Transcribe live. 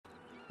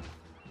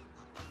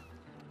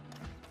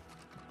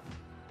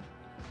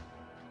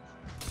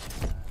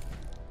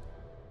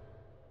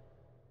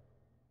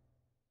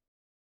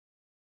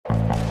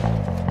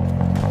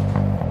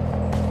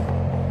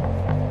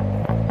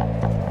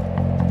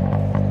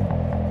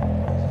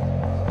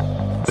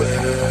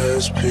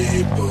There's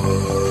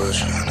people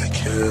trying to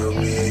kill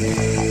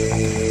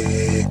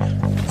me,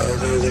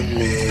 other than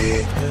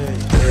me.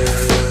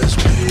 There's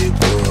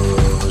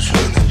people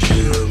trying to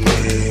kill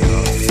me,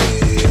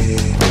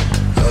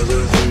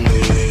 other than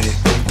me.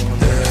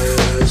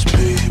 There's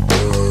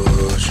people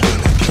trying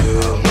to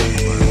kill me,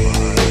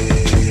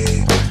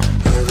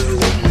 other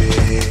than me.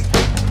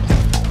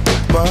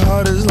 My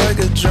heart is like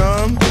a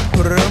drum,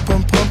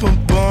 pum pum pum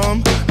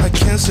bum. I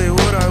can't say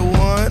what I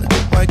want,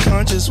 my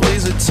conscience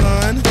weighs a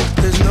ton.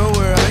 There's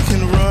nowhere I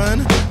can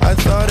run, I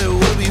thought it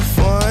would be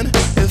fun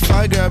if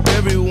I grab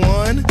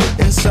everyone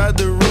inside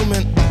the room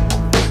and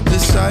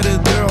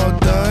decided they're all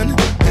done,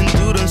 and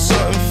do them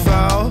something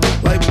foul,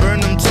 like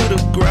burn them to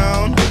the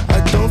ground. I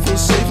don't feel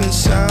safe and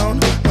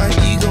sound, my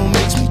ego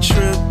makes me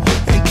trip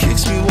and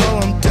kicks me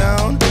while I'm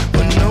down.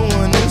 When no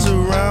one is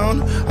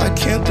around, I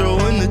can't throw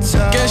in the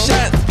towel.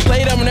 Gunshot,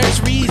 played on my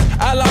nurseries,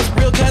 I lost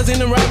real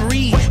cousin in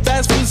robbery.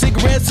 Fast food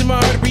cigarettes in my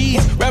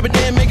arteries, rapper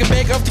Dan make a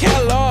bank off the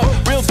catalog.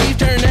 Real beef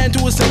turned that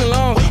into a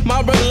sing-along.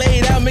 My brother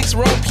laid out, mixed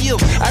wrong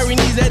peels.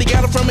 Ironies that he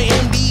got it from an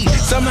MD.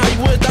 Somehow you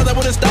would've thought that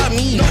would've stopped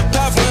me.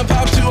 Pop 1,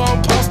 pop 2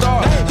 on Pop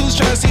Star. Who's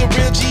trying to see a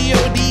real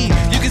G.O.D.?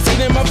 You can see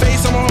it in my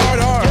face, I'm a hard.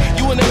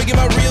 You will never get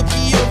my real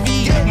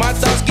POV. My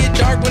thoughts get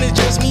dark when it's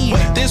just me.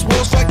 This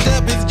world's fucked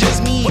up, it's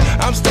just me.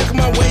 I'm stuck in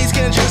my ways,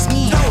 can't trust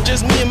me.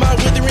 Just me and my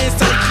withering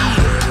psyche.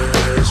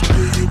 There's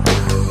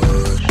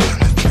people trying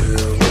to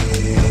kill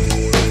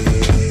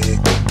me,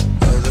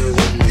 other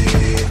than me.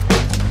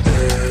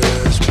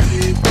 There's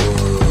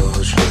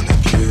people trying to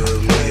kill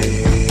me,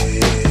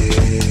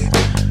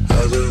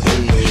 other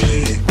than me.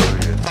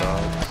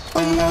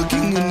 I'm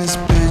walking in this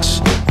bitch,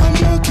 I'm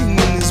walking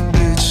in this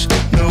bitch.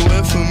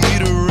 Nowhere for me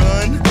to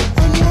run.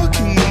 I'm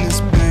walking in this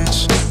bitch,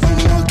 I'm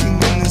walking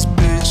in this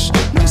bitch.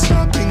 No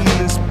stopping in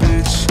this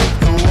bitch.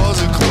 The walls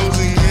are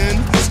closing in,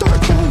 start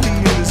crawling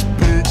in this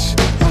bitch.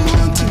 I'm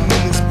haunting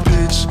in this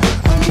bitch,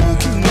 I'm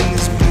walking in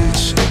this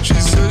bitch. She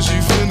says she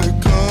finna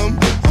come,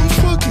 I'm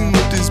fucking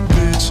with this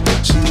bitch.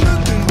 She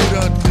nothing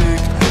without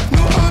dick,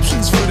 no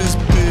options for this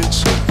bitch.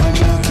 I'm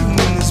walking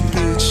in this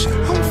bitch,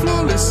 I'm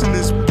flawless in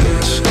this bitch.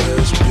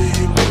 There's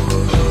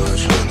people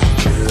trying to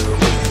kill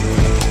me,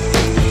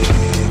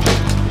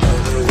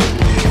 other than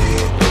me.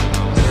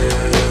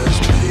 There's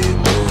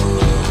people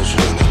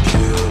trying to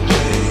kill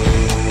me,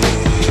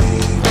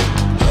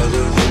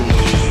 other than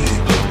me.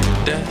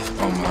 Death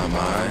on my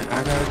mind,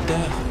 I got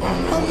death on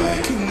the I'm way.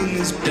 walking in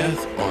this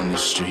Death on the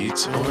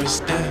streets, or it's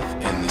death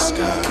in the I'm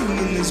sky. walking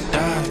in this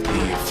Die,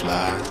 being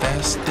fly,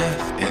 that's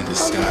death in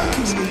disguise.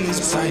 walking in this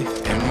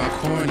Scythe in my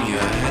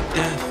cornea, had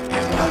death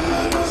in my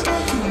eyes.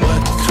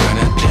 What kind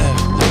of death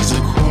leaves a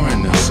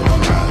coroner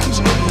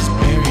surprised?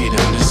 Buried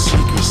under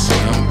secrecy,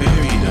 I'm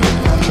buried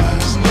under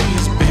lies.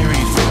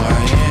 Buried who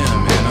I am,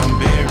 and I'm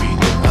buried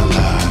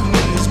alive.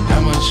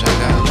 How much I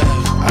got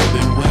left? I've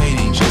been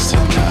waiting just to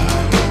die.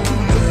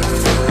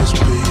 There's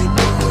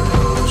people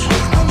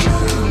trying to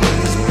kill me,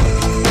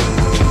 other than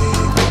me.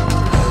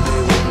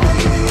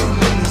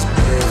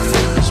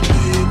 There's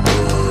people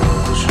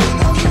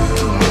trying to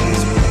kill me,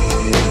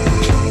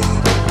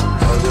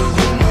 other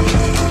than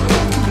me.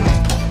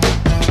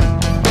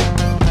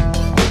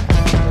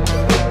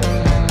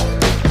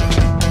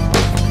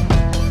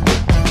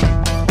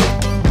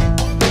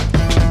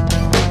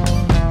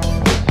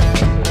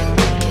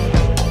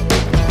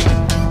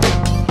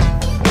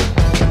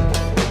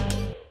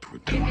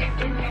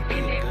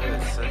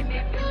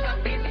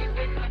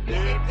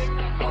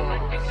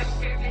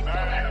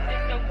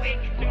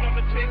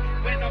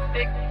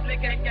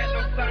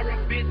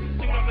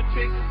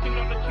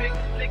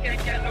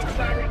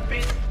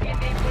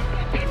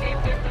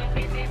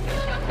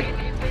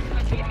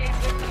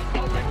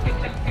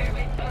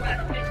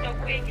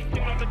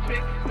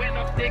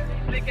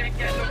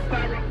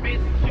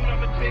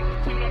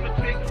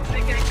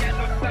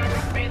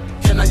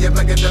 Can I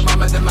ever get the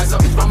moment that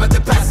myself is from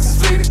the past is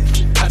fleeting?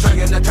 I try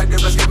and try to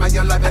escape my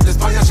own life at this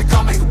point, I should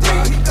call me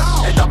complete.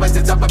 It always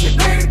ends up with me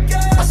bleeding.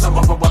 I saw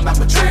over one man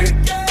betrayed.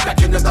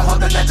 Back into the hole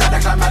that I tried to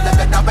climb out of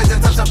it, now it's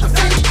some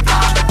self-defeat.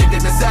 I'm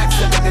addicted to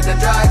sex, addicted to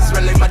drugs.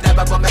 Really my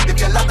never will make me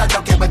feel love. I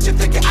don't care what you're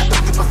thinking, I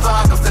don't give a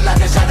fuck. I'm still out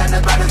here shining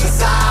as bright as the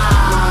sun.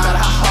 No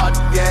matter how hard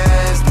it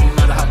gets, no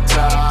matter how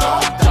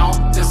tough,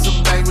 don't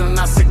disobey when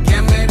I say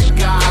give me the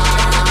gun.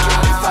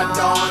 If I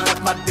don't let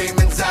my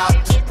demons out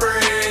to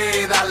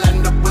breathe, I'll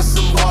end up with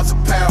some walls, a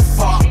pair of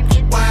fuck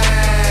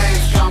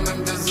waves. Come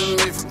and visit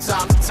me from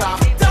time to time.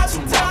 Two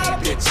walking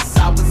bitches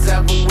I was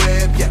ever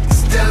with, yet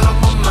still on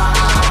my mind.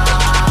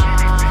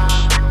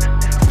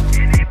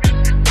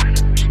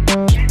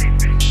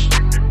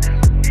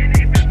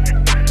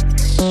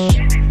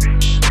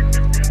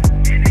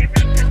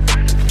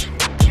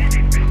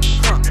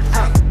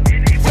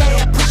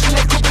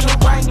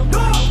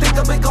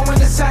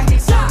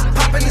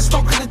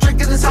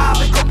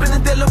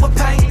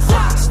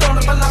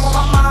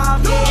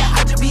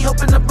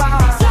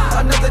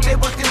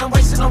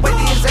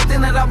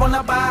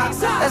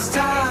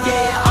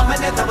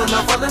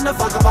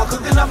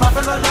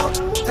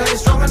 Cause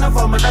it's strong enough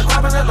for me, like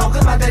grabbing a low.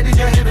 Cause my daddy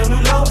just hit a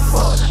new low.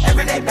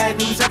 Everyday bad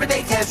news,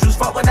 everyday cash rules.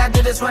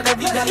 this one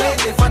every day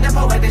lately. For them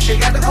poetic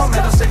shit, got the cold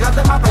metal stick out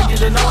to my brain. You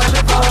didn't know it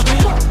involved me.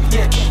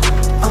 Yeah,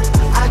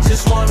 I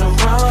just wanna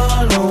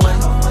run away,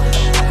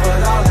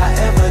 but all I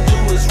ever do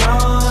is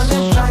run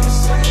in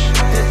place.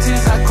 The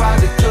tears I cry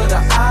to kill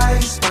the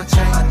ice, my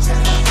chain.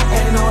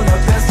 And on the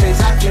best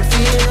days I can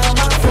feel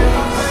my face.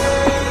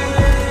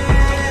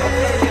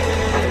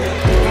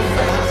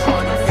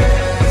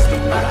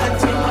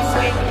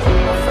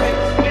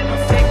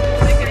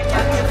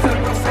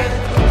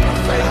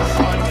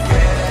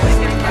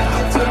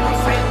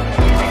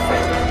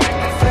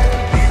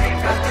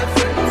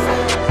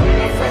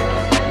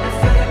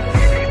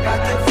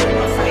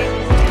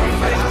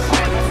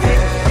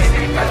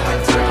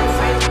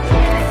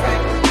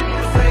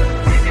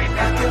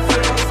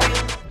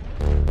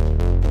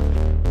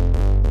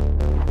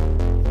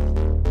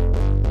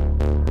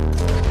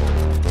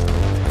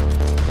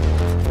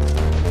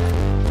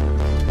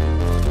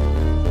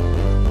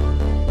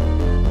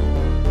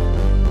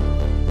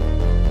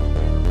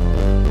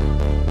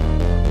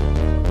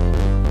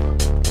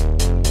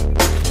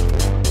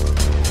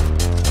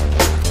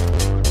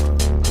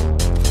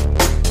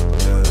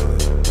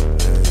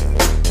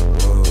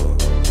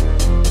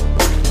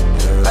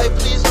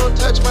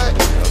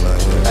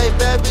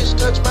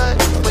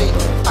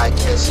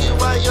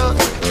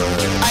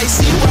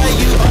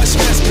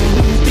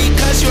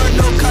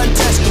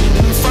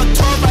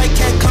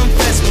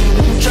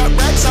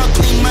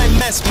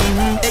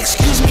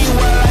 Excuse me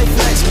while I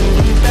flex.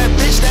 Bad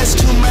bitch that's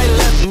to my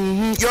left.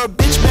 Your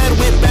bitch bad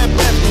with bad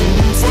breath.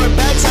 For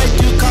bags I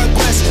do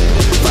conquest.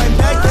 Find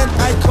bag then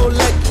I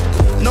collect.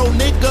 No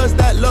niggas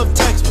that love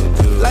text.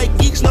 Like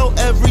geeks know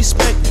every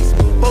spec.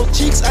 Both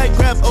cheeks I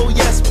grab, oh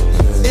yes.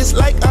 It's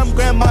like I'm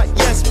grandma,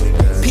 yes.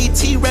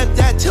 PT rep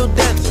that till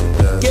death.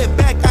 Get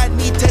back, I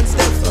need 10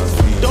 steps.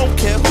 Don't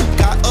care who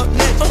got up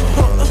next.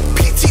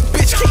 PT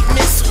bitch can't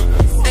miss.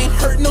 Ain't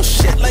heard no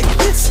shit like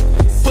this.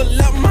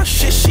 Pull out my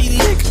shit, she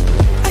lick.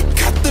 I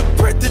got the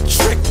bread, the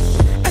trick.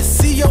 I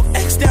see your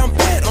ex down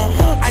bad,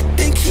 I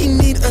think he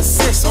need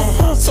assist,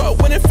 So I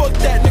went and fucked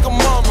that nigga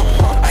mama,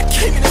 I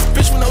came in this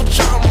bitch with no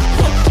drama,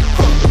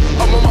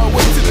 I'm on my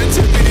way to the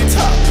tippity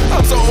top.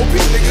 I'm so OP,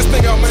 niggas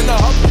think I'm an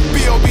op.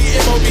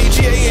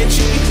 B-O-B-M-O-B-G-A-N-G.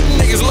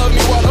 Niggas love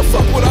me, why the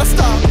fuck would I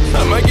stop?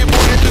 I might get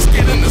bored and just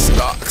get in the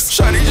stocks.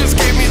 Shawty just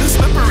gave me the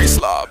slippery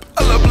slop.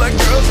 I love black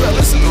girls that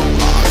listen to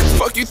rock.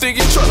 Fuck you think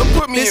you tryna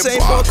put me in box? This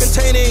ain't for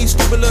container, you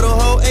stupid little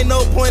hoe. Ain't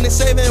no point in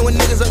saving when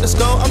niggas up the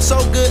skull. I'm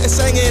so good at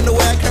singing the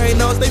way I carry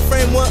notes. They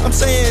frame what I'm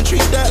saying,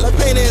 treat that like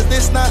painting.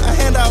 This not a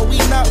handout, we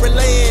not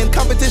relaying.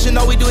 Competition,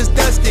 all we do is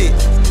dust it.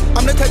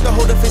 I'm the type to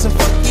hold her face and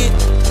fuck it.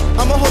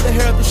 I'ma hold her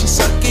hair up if she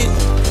suck it.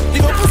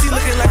 Leave a pussy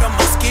looking like a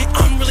musket.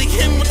 I'm really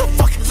him, what the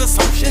fuck is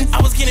assumption?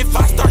 I was getting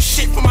 5-star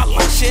shit for my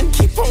luncheon.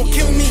 Keep on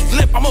giving me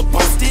lip, I'ma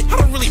bust it. I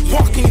don't really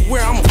walk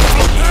anywhere, I'm a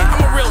float in.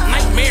 I'm a real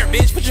nightmare,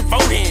 bitch, put your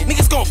vote in.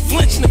 Niggas gon'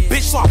 flinch in the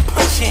bitch, so I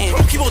punch in.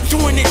 Keep on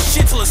doing this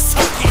shit till it's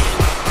sucking.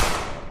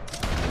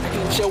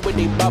 Show with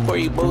they bop or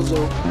a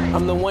bozo.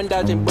 I'm the one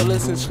dodging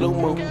bullets in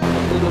slow-mo.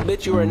 Little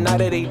bitch, you are not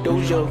at a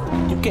dojo.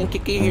 You can't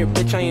kick it here,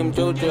 bitch, I am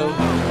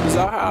JoJo. Is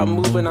all how I'm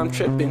moving, I'm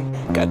tripping.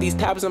 Got these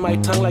tabs on my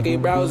tongue like a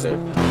browser.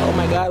 Oh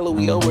my god,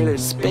 Louis over there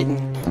spitting.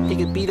 He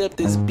could beat up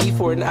this beef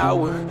for an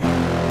hour.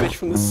 Bitch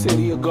from the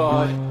city of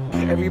God.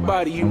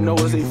 Everybody you know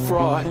is a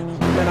fraud.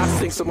 Man, I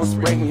think someone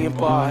sprayed me in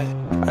pod.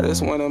 I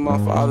just wanted my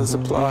father's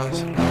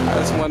applause. I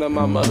just wanted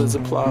my mother's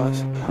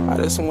applause. I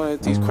just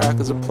wanted these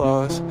crackers'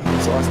 applause.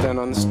 So I stand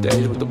on the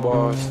stage with the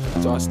bars.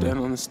 So I stand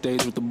on the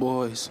stage with the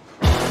boys.